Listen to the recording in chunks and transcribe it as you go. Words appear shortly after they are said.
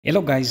Hello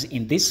guys,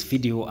 in this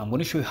video I'm going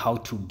to show you how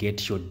to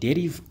get your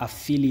Deriv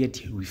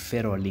affiliate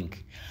referral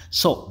link.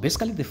 So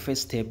basically the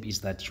first step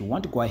is that you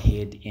want to go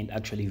ahead and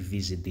actually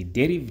visit the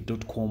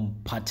Deriv.com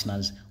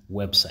partners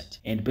website.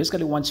 And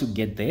basically once you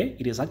get there,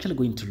 it is actually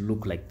going to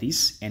look like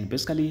this. And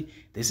basically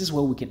this is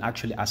where we can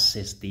actually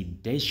access the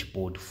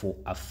dashboard for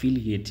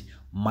affiliate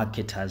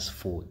marketers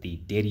for the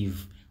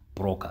Deriv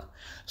broker.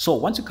 So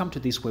once you come to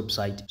this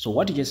website, so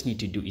what you just need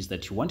to do is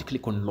that you want to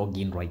click on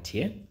login right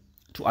here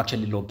to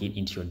actually log in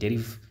into your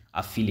Deriv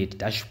affiliate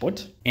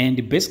dashboard.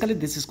 And basically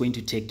this is going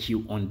to take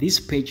you on this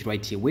page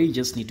right here where you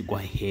just need to go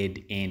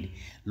ahead and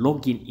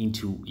log in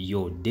into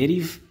your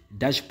Deriv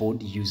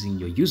dashboard using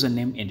your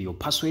username and your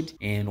password.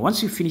 And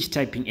once you finish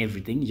typing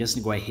everything, you just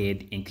need to go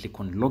ahead and click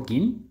on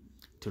login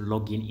to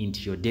log in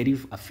into your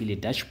Deriv affiliate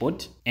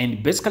dashboard.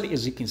 And basically,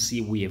 as you can see,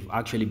 we have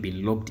actually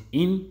been logged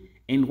in.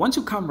 And once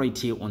you come right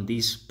here on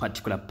this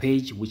particular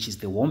page, which is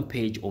the home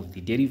page of the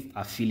Deriv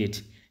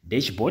affiliate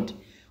dashboard,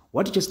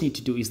 what you just need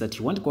to do is that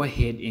you want to go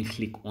ahead and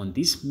click on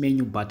this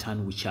menu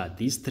button, which are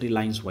these three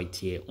lines right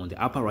here on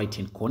the upper right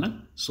hand corner.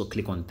 So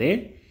click on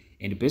there,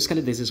 and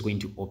basically this is going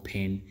to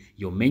open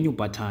your menu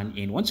button.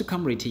 And once you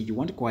come right here, you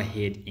want to go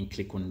ahead and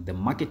click on the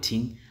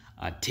marketing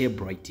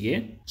tab right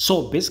here.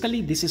 So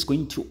basically this is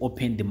going to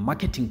open the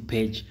marketing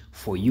page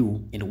for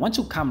you. And once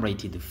you come right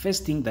here, the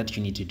first thing that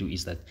you need to do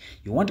is that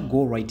you want to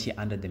go right here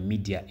under the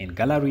media and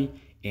gallery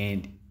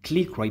and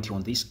click right here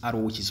on this arrow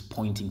which is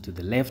pointing to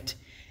the left,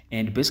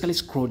 and basically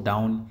scroll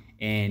down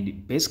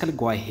and basically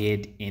go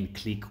ahead and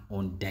click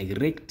on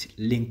direct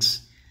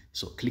links.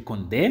 So click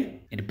on there,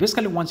 and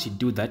basically once you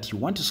do that, you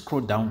want to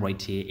scroll down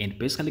right here and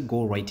basically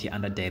go right here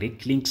under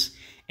direct links,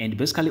 and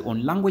basically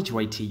on language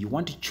right here, you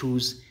want to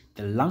choose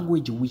the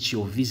language which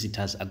your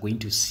visitors are going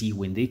to see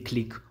when they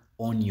click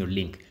on your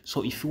link.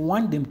 So if you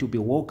want them to be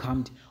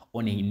welcomed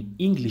on an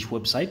English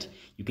website,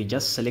 you can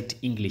just select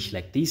English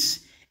like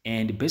this.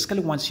 And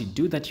basically once you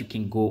do that, you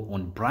can go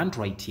on brand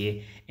right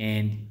here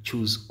and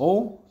choose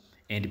all,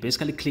 and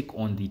basically click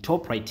on the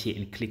top right here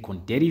and click on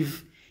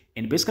Deriv.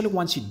 And basically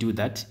once you do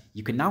that,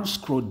 you can now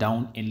scroll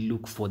down and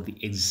look for the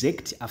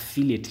exact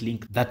affiliate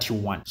link that you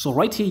want. So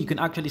right here, you can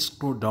actually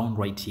scroll down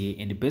right here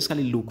and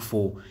basically look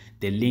for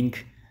the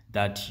link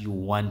that you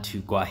want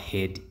to go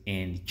ahead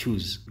and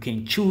choose. You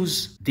can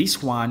choose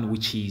this one,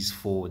 which is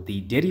for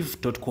the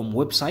Deriv.com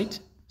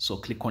website. So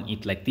click on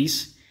it like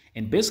this.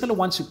 And basically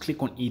once you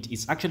click on it,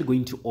 it's actually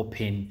going to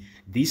open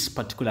this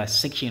particular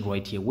section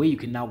right here where you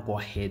can now go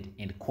ahead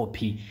and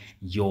copy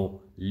your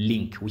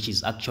link, which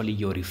is actually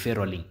your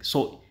referral link.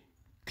 So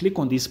click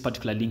on this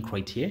particular link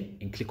right here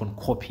and click on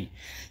copy.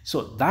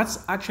 So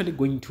that's actually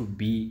going to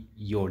be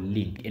your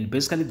link. And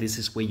basically this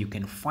is where you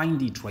can find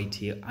it right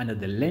here under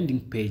the landing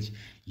page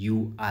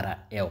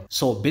URL.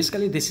 So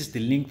basically this is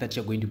the link that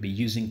you're going to be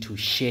using to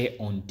share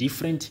on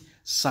different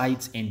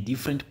sites and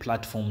different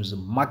platforms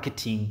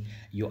marketing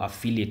your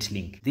affiliate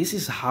link. This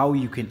is how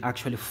you can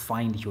actually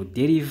find your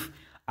Deriv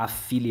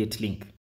affiliate link.